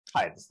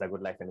Hi, this is the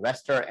Goodlife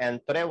Investor, and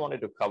today I wanted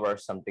to cover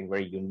something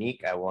very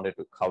unique. I wanted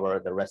to cover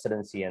the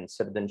residency and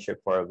citizenship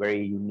for a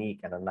very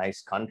unique and a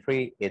nice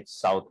country. It's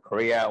South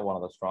Korea, one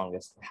of the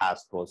strongest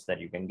passports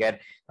that you can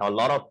get. Now, a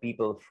lot of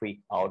people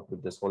freak out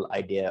with this whole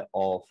idea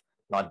of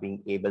not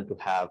being able to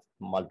have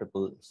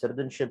multiple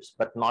citizenships,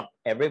 but not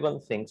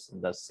everyone thinks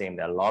the same.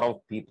 There are a lot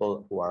of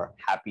people who are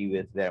happy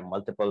with their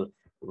multiple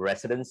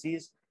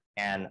residencies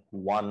and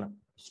one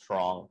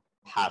strong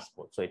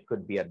passport. So it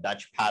could be a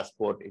Dutch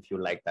passport if you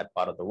like that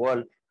part of the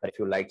world, but if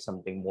you like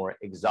something more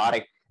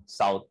exotic,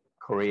 South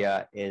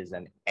Korea is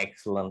an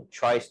excellent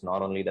choice.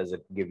 Not only does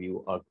it give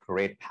you a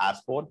great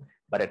passport,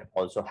 but it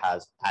also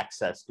has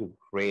access to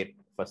great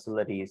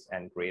facilities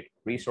and great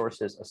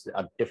resources.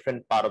 A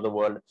different part of the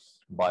world,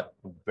 but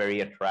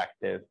very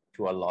attractive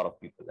to a lot of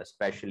people,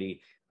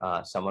 especially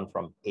someone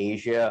from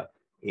Asia.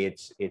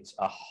 It's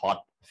a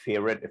hot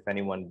favorite. If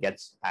anyone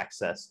gets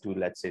access to,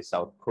 let's say,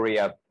 South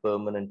Korea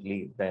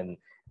permanently, then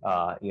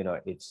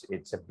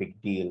it's a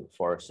big deal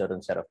for a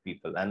certain set of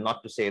people. And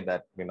not to say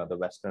that the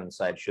Western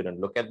side shouldn't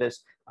look at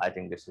this. I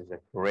think this is a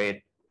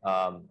great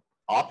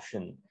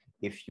option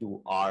if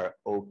you are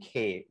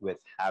okay with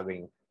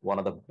having one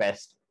of the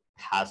best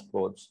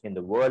passports in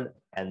the world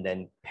and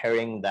then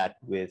pairing that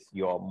with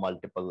your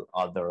multiple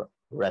other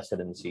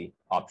residency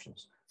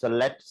options. So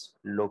let's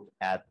look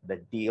at the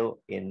deal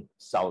in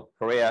South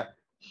Korea.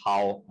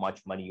 How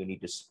much money you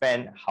need to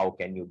spend, how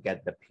can you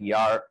get the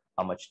PR,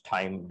 how much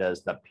time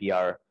does the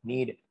PR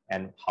need,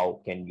 and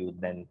how can you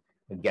then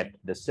get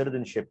the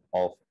citizenship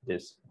of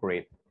this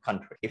great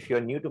country. If you're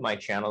new to my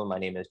channel, my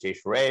name is Jay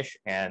Suresh,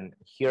 and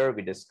here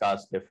we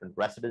discuss different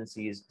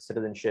residencies,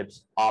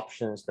 citizenships,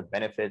 options, the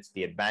benefits,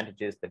 the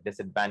advantages, the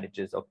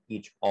disadvantages of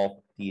each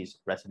of these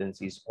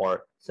residencies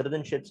or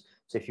citizenships.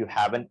 So if you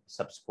haven't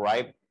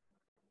subscribed,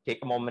 take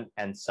a moment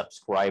and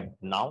subscribe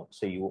now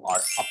so you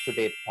are up to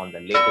date on the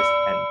latest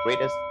and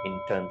greatest in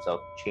terms of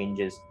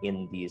changes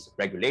in these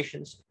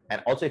regulations. And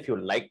also, if you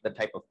like the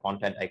type of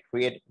content I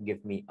create,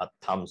 give me a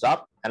thumbs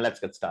up and let's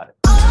get started.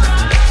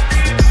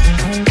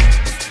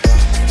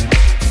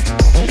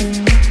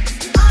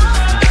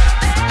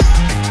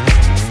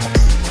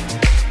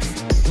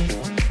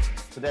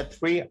 So there are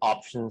three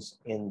options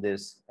in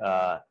this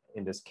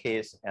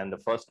case, and the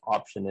first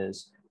option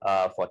is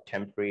for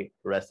temporary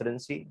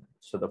residency.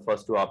 So the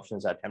first two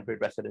options are temporary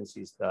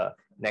residencies. The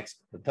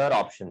third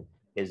option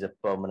is a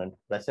permanent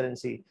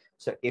residency.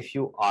 So if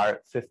you are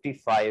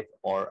 55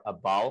 or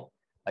above,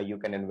 you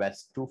can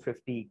invest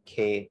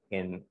 $250K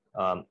in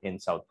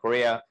South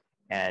Korea,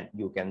 and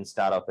you can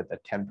start off with a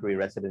temporary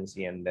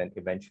residency and then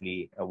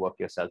eventually work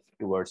yourself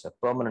towards a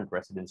permanent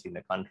residency in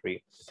the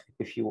country.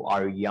 If you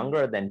are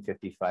younger than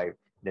 55,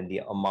 then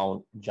the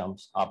amount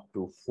jumps up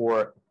to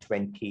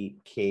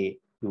 $420K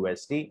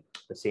USD.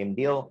 The same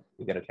deal,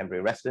 you get a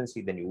temporary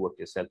residency, then you work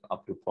yourself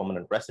up to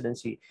permanent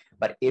residency.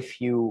 But if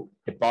you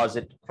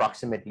deposit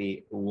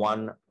approximately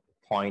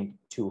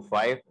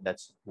 1.25,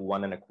 that's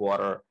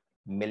 $1.25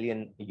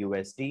 million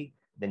USD,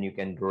 then you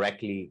can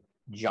directly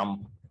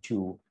jump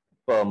to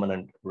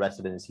permanent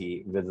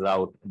residency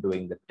without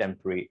doing the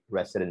temporary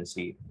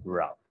residency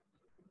route.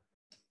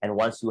 And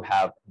once you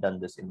have done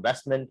this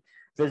investment,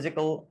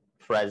 physical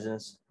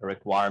presence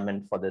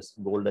requirement for this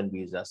golden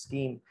visa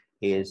scheme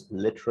is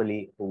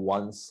literally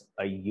once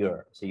a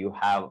year. So you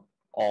have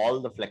all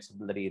the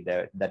flexibility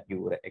there that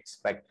you would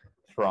expect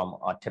from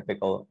a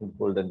typical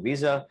golden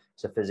visa.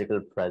 So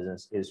physical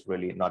presence is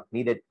really not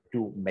needed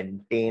to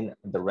maintain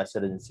the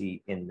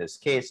residency in this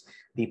case.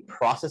 The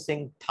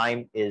processing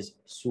time is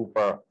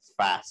super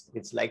fast.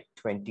 It's like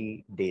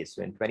 20 days.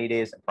 So in 20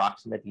 days,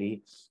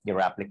 approximately,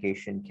 your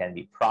application can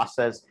be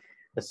processed.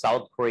 The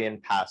South Korean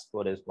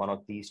passport is one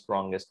of the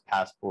strongest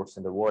passports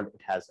in the world.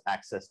 It has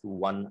access to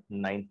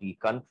 190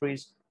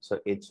 countries. So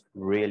it's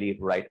really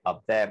right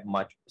up there,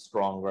 much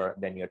stronger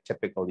than your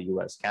typical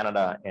US,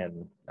 Canada,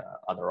 and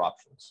other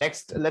options.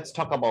 Next, let's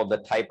talk about the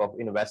type of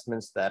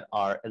investments that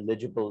are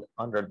eligible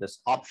under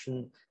this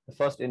option. The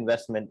first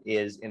investment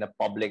is in a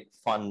public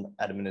fund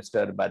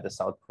administered by the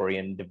South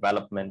Korean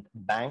Development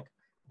Bank.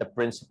 The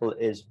principal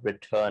is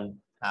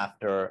returned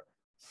after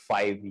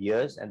 5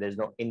 years, and there's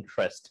no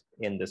interest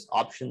in this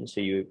option. So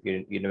you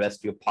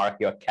invest, you park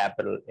your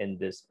capital in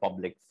this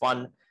public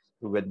fund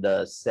with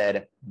the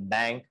said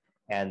bank,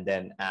 and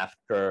then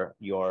after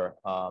your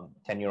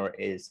tenure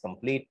is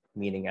complete,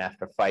 meaning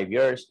after 5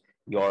 years,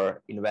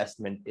 your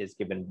investment is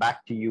given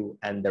back to you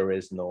and there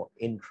is no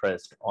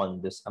interest on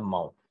this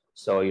amount.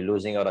 So you're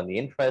losing out on the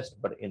interest,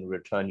 but in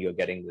return, you're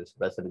getting this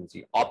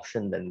residency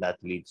option, then that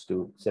leads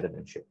to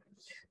citizenship.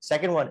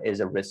 Second one is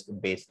a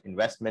risk-based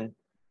investment.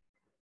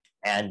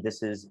 And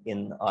this is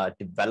in a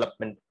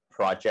development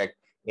project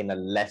in a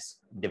less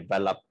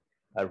developed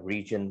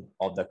region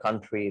of the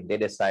country. They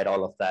decide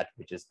all of that,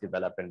 which is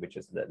developed and which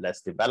is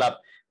less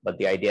developed. But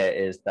the idea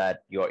is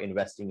that you're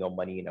investing your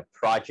money in a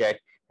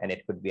project, and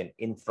it could be an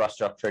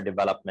infrastructure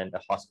development,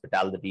 a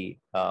hospitality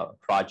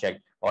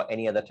project, or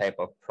any other type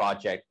of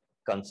project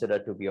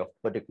considered to be of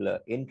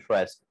particular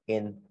interest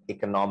in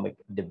economic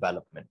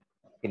development.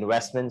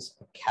 Investments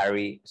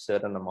carry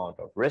certain amount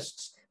of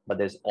risks, but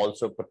there's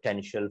also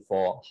potential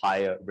for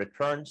higher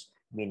returns,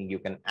 meaning you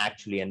can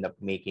actually end up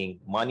making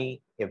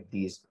money if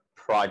these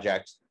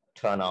projects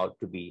turn out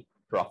to be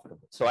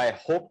profitable. So I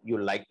hope you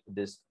liked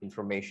this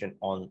information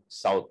on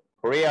South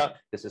Korea.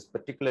 This is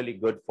particularly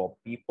good for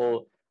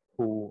people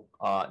who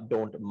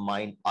don't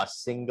mind a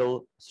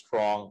single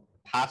strong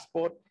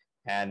passport,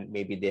 and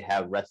maybe they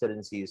have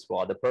residencies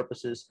for other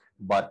purposes.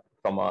 But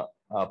from a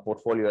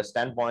portfolio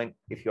standpoint,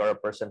 if you're a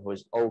person who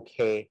is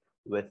okay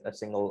with a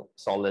single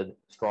solid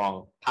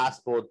strong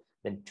passport,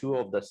 then two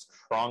of the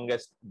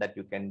strongest that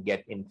you can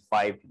get in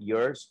 5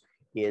 years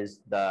is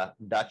the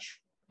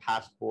Dutch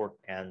passport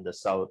and the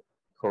South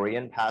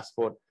Korean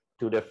passport.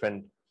 Two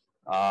different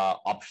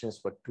options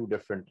for two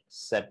different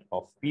set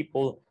of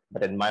people.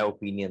 But in my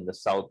opinion, the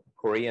South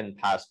Korean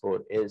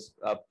passport is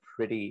a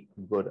pretty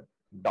good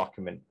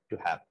document to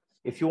have.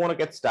 If you want to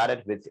get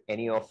started with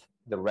any of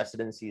the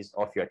residencies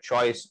of your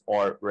choice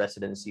or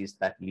residencies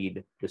that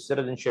lead to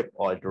citizenship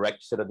or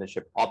direct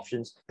citizenship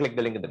options, click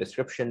the link in the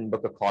description,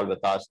 book a call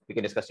with us. We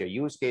can discuss your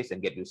use case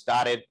and get you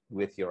started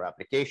with your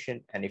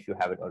application. And if you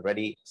haven't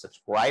already,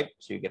 subscribe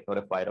so you get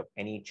notified of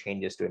any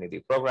changes to any of the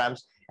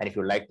programs. And if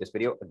you like this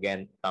video,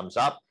 again, thumbs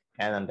up.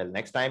 And until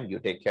next time, you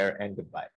take care and goodbye.